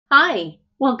Hi,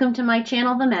 welcome to my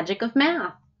channel, The Magic of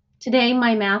Math. Today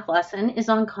my math lesson is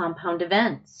on compound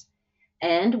events,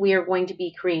 and we are going to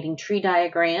be creating tree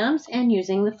diagrams and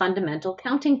using the fundamental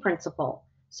counting principle.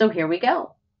 So here we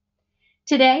go.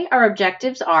 Today our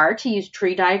objectives are to use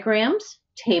tree diagrams,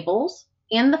 tables,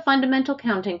 and the fundamental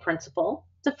counting principle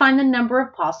to find the number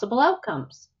of possible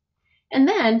outcomes. And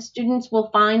then students will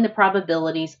find the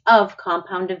probabilities of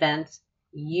compound events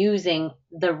using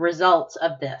the results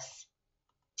of this.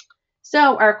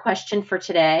 So our question for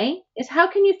today is, how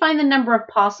can you find the number of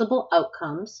possible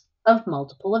outcomes of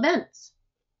multiple events?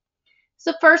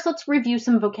 So first, let's review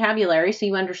some vocabulary so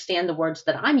you understand the words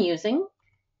that I'm using.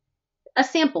 A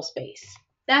sample space.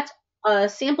 A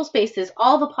sample space is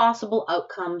all the possible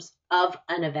outcomes of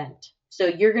an event. So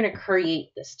you're going to create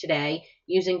this today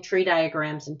using tree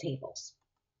diagrams and tables.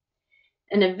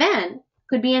 An event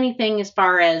could be anything as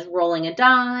far as rolling a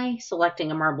die,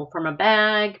 selecting a marble from a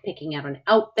bag, picking out an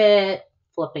outfit,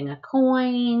 flipping a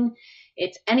coin.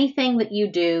 It's anything that you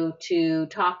do to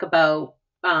talk about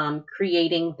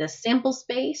creating the sample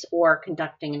space or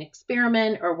conducting an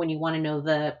experiment, or when you want to know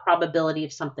the probability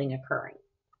of something occurring.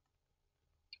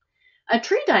 A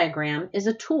tree diagram is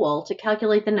a tool to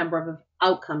calculate the number of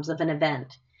outcomes of an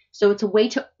event. So it's a way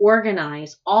to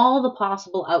organize all the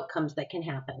possible outcomes that can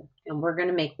happen. And we're going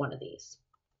to make one of these.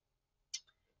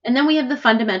 And then we have the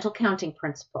fundamental counting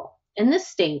principle. And this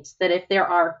states that if there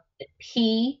are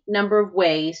P number of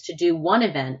ways to do one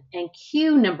event and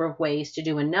Q number of ways to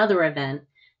do another event,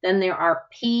 then there are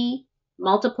P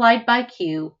multiplied by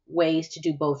Q ways to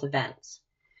do both events.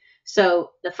 So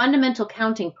the fundamental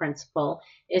counting principle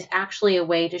is actually a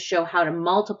way to show how to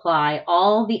multiply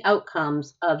all the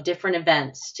outcomes of different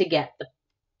events to get the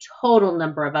total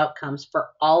number of outcomes for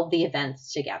all the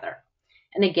events together.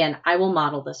 And again, I will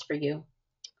model this for you.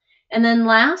 And then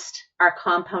last, our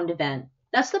compound event.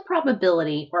 That's the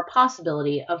probability or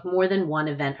possibility of more than one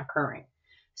event occurring.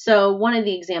 So one of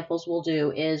the examples we'll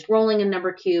do is rolling a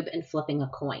number cube and flipping a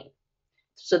coin.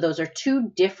 So those are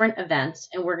two different events,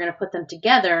 and we're going to put them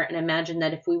together and imagine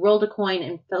that if we rolled a coin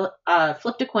and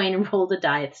flipped a coin and rolled a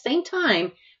die at the same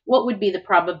time, what would be the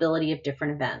probability of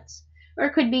different events? Or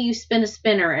it could be you spin a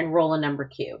spinner and roll a number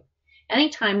cube.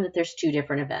 Anytime that there's two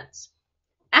different events.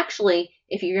 Actually,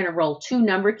 if you're going to roll two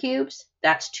number cubes,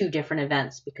 that's two different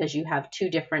events because you have two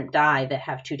different die that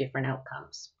have two different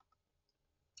outcomes.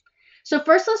 So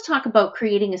first, let's talk about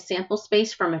creating a sample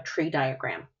space from a tree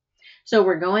diagram. So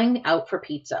we're going out for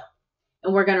pizza,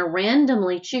 and we're going to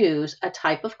randomly choose a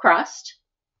type of crust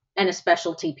and a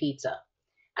specialty pizza.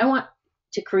 I want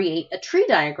to create a tree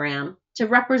diagram to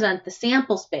represent the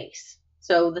sample space.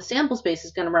 So the sample space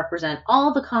is going to represent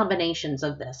all the combinations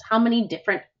of this. How many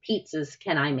different pizzas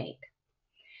can I make?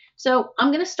 So I'm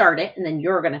going to start it, and then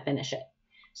you're going to finish it.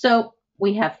 So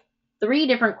we have three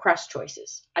different crust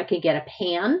choices. I could get a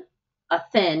pan, a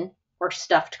thin, or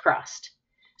stuffed crust.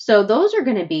 So those are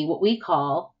going to be what we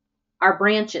call our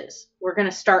branches. We're going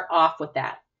to start off with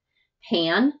that.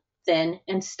 Pan, thin,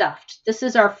 and stuffed. This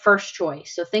is our first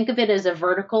choice. So think of it as a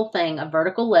vertical thing, a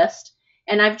vertical list.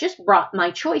 And I've just brought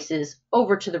my choices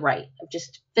over to the right. I've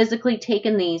just physically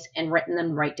taken these and written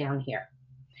them right down here.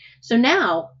 So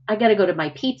now I got to go to my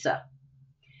pizza.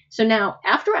 So now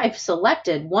after I've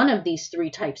selected one of these three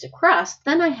types of crust,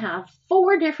 then I have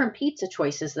four different pizza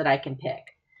choices that I can pick.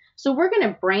 So we're going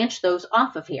to branch those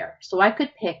off of here. So I could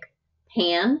pick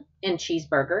pan and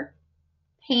cheeseburger,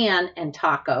 pan and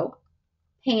taco,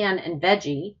 pan and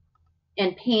veggie,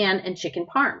 and pan and chicken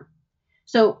parm.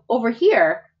 So over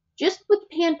here, just with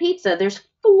pan pizza, there's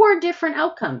four different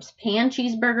outcomes: pan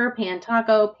cheeseburger, pan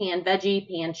taco, pan veggie,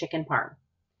 pan chicken parm.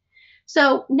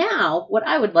 So now what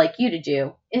I would like you to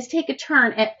do is take a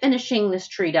turn at finishing this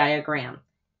tree diagram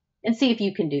and see if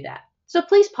you can do that. So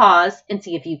please pause and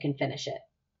see if you can finish it.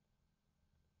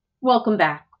 Welcome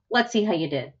back. Let's see how you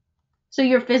did. So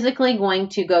you're physically going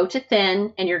to go to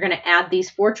thin, and you're going to add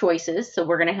these four choices. So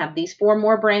we're going to have these four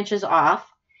more branches off,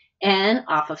 and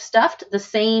off of stuffed, the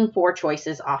same four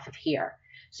choices off of here.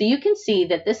 So you can see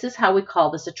that this is how we call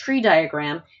this a tree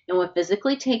diagram, and we'll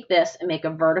physically take this and make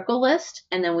a vertical list,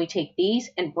 and then we take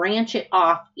these and branch it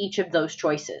off each of those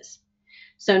choices.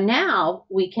 So now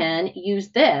we can use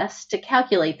this to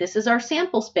calculate. This is our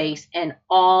sample space and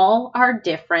all our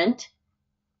different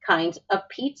kinds of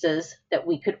pizzas that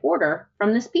we could order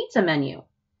from this pizza menu.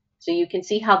 So you can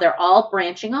see how they're all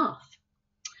branching off.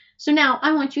 So now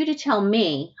I want you to tell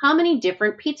me, how many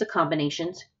different pizza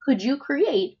combinations could you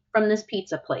create from this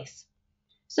pizza place?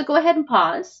 So go ahead and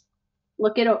pause,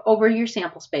 look over your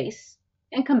sample space,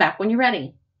 and come back when you're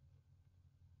ready.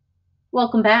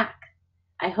 Welcome back.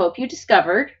 I hope you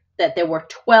discovered that there were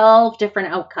 12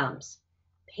 different outcomes.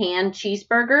 pan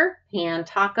cheeseburger, pan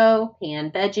taco,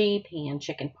 pan veggie, pan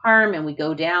chicken parm, and we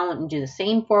go down and do the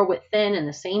same 4 with thin and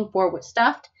the same 4 with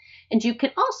stuffed. And you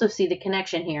can also see the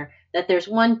connection here that there's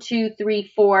 1, 2,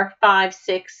 3, 4, 5,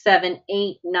 6, 7,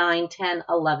 8, 9, 10,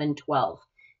 11, 12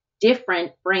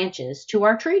 different branches to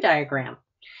our tree diagram.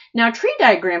 Now, a tree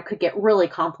diagram could get really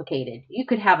complicated. You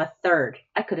could have a third.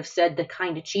 I could have said the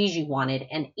kind of cheese you wanted,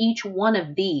 and each one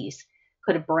of these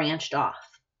could have branched off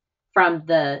from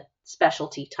the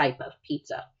specialty type of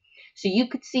pizza. So you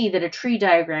could see that a tree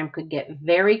diagram could get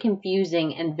very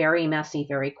confusing and very messy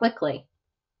very quickly.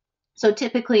 So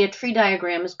typically a tree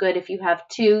diagram is good if you have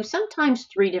 2, sometimes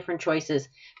 3 different choices.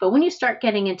 But when you start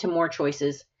getting into more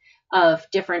choices of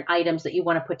different items that you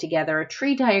want to put together, a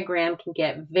tree diagram can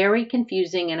get very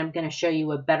confusing, and I'm going to show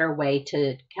you a better way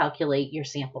to calculate your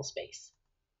sample space.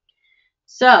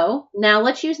 So now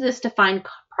let's use this to find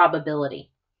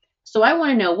probability. So I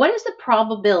want to know, what is the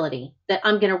probability that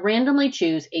I'm going to randomly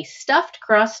choose a stuffed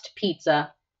crust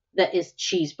pizza that is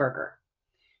cheeseburger?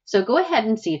 So go ahead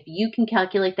and see if you can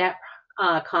calculate that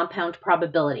compound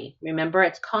probability. Remember,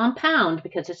 it's compound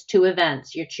because it's 2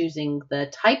 events. You're choosing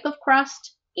the type of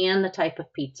crust and the type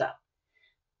of pizza.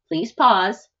 Please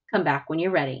pause, come back when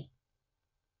you're ready.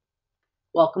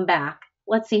 Welcome back.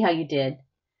 Let's see how you did.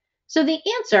 So the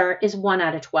answer is 1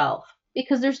 out of 12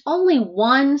 because there's only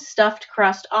one stuffed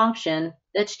crust option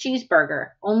that's cheeseburger.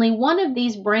 Only one of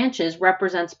these branches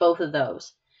represents both of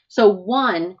those. So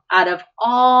 1 out of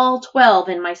all 12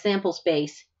 in my sample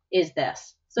space is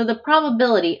this. So the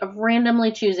probability of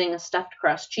randomly choosing a stuffed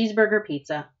crust cheeseburger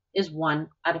pizza is 1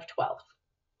 out of 12.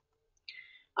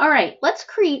 All right, let's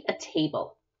create a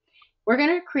table. We're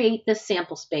going to create this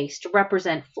sample space to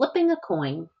represent flipping a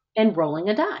coin and rolling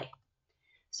a die.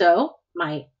 So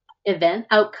my event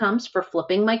outcomes for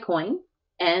flipping my coin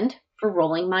and for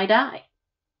rolling my die.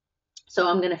 So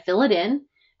I'm going to fill it in.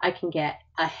 I can get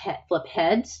flip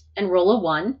heads and roll a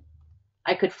 1.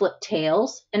 I could flip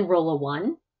tails and roll a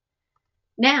 1.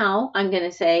 Now I'm going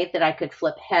to say that I could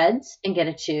flip heads and get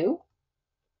a 2.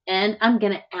 And I'm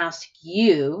going to ask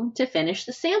you to finish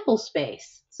the sample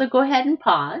space. So go ahead and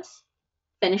pause,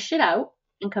 finish it out,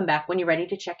 and come back when you're ready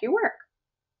to check your work.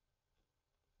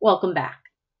 Welcome back.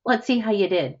 Let's see how you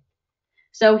did.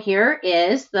 So here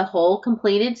is the whole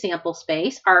completed sample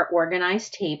space, our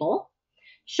organized table,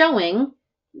 showing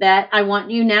that I want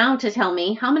you now to tell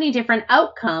me how many different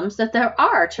outcomes that there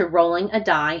are to rolling a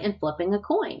die and flipping a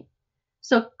coin.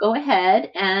 So go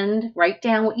ahead and write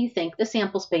down what you think the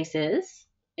sample space is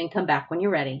and come back when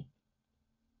you're ready.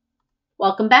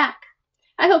 Welcome back.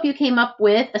 I hope you came up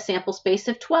with a sample space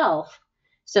of 12.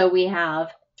 So we have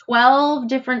 12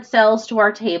 different cells to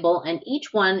our table, and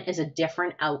each one is a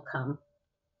different outcome.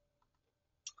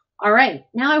 All right,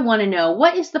 now I want to know,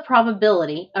 what is the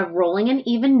probability of rolling an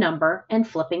even number and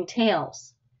flipping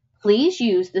tails? Please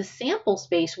use the sample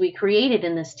space we created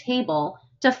in this table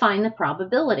to find the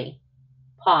probability.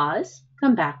 Pause,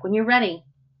 come back when you're ready.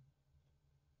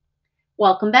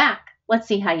 Welcome back. Let's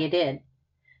see how you did.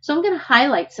 So I'm going to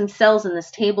highlight some cells in this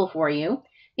table for you,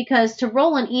 because to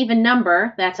roll an even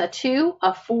number, that's a 2,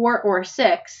 a 4, or a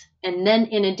 6, and then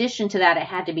in addition to that, it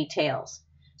had to be tails.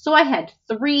 So I had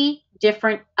 3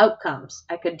 different outcomes.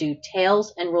 I could do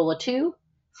tails and roll a 2,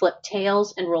 flip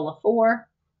tails and roll a 4,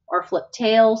 or flip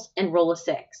tails and roll a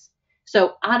 6.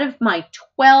 So out of my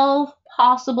 12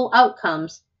 possible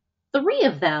outcomes, 3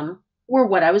 of them were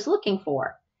what I was looking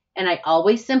for. And I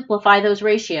always simplify those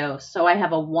ratios, so I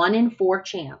have a 1 in 4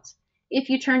 chance. If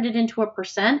you turned it into a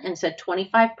percent and said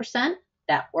 25%,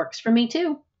 that works for me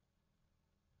too.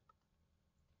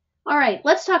 All right,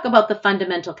 let's talk about the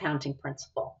fundamental counting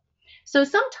principle. So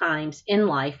sometimes in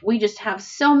life, we just have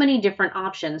so many different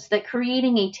options that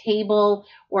creating a table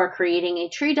or creating a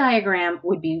tree diagram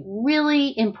would be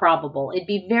really improbable. It'd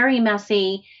be very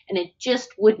messy, and it just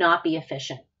would not be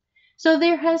efficient. So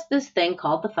there has this thing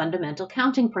called the fundamental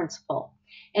counting principle.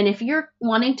 And if you're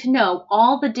wanting to know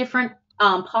all the different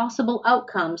possible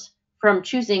outcomes from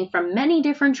choosing from many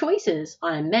different choices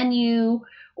on a menu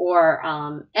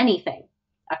or anything,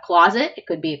 a closet, it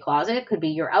could be a closet, it could be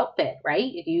your outfit,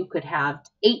 right? You could have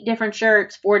 8 different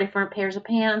shirts, 4 different pairs of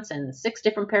pants, and 6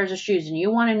 different pairs of shoes. And you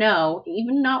want to know,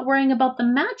 even not worrying about the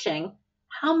matching,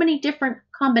 how many different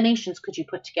combinations could you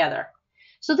put together?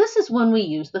 So this is when we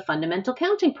use the fundamental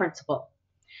counting principle.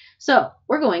 So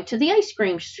we're going to the ice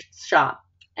cream shop,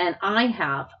 and I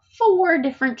have 4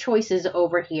 different choices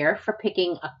over here for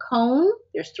picking a cone.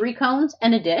 There's 3 cones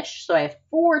and a dish. So I have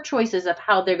 4 choices of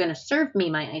how they're going to serve me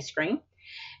my ice cream.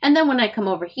 And then when I come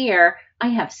over here, I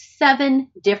have 7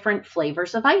 different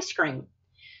flavors of ice cream.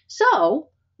 So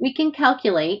we can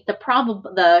calculate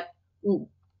the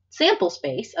sample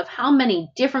space of how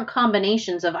many different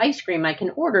combinations of ice cream I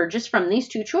can order just from these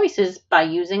two choices by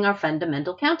using our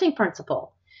fundamental counting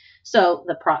principle. So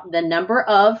the number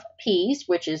of P's,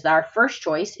 which is our first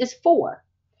choice, is 4.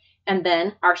 And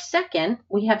then our second,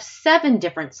 we have 7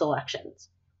 different selections.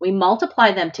 We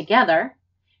multiply them together,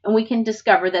 and we can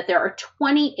discover that there are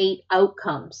 28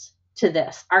 outcomes to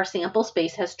this. Our sample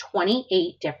space has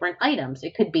 28 different items.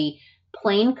 It could be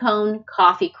plain cone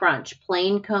coffee crunch,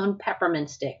 plain cone peppermint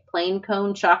stick, plain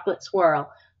cone chocolate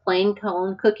swirl, plain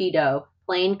cone cookie dough,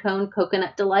 plain cone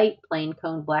coconut delight, plain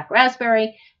cone black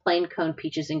raspberry, plain cone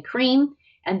peaches and cream.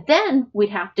 And then we'd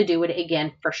have to do it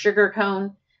again for sugar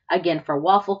cone, again for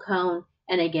waffle cone,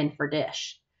 and again for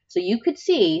dish. So you could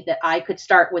see that I could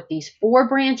start with these 4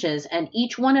 branches, and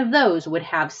each one of those would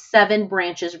have 7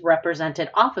 branches represented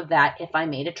off of that if I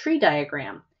made a tree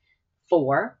diagram.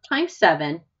 4 times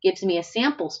 7 gives me a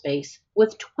sample space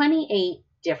with 28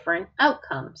 different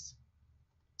outcomes.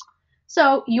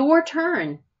 So your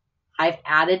turn. I've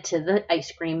added to the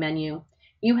ice cream menu.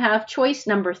 You have choice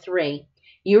number 3.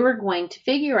 You are going to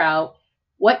figure out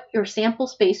what your sample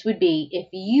space would be if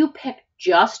you picked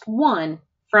just one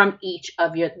from each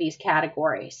of these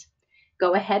categories.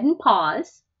 Go ahead and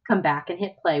pause, come back and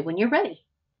hit play when you're ready.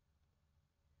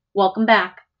 Welcome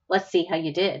back. Let's see how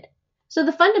you did. So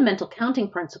the fundamental counting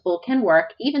principle can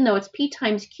work even though it's P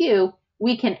times Q,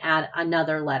 we can add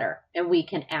another letter and we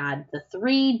can add the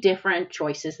 3 different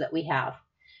choices that we have.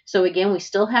 So again, we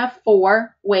still have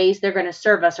 4 ways they're going to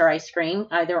serve us our ice cream,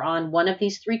 either on one of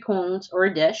these 3 cones or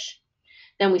a dish.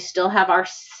 Then we still have our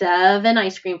 7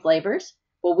 ice cream flavors.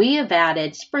 Well, we have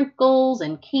added sprinkles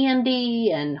and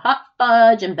candy and hot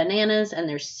fudge and bananas, and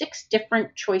there's 6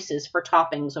 different choices for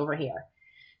toppings over here.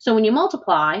 So when you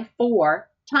multiply 4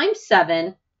 times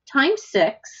 7 times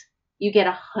 6, you get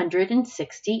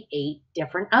 168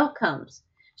 different outcomes.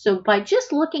 So by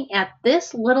just looking at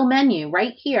this little menu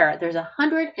right here, there's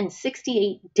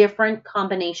 168 different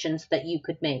combinations that you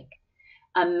could make.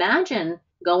 Imagine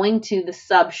going to the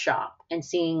sub shop and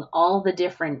seeing all the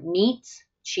different meats,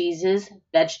 cheeses,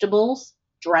 vegetables,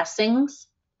 dressings,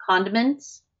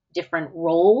 condiments, different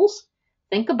rolls.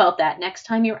 Think about that next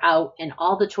time you're out and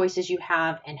all the choices you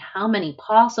have and how many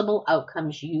possible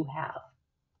outcomes you have.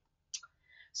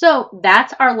 So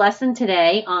that's our lesson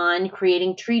today on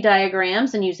creating tree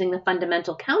diagrams and using the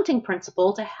fundamental counting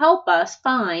principle to help us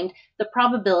find the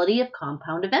probability of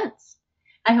compound events.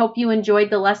 I hope you enjoyed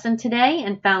the lesson today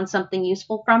and found something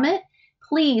useful from it.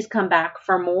 Please come back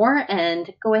for more and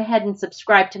go ahead and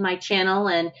subscribe to my channel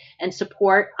and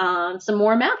support some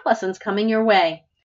more math lessons coming your way.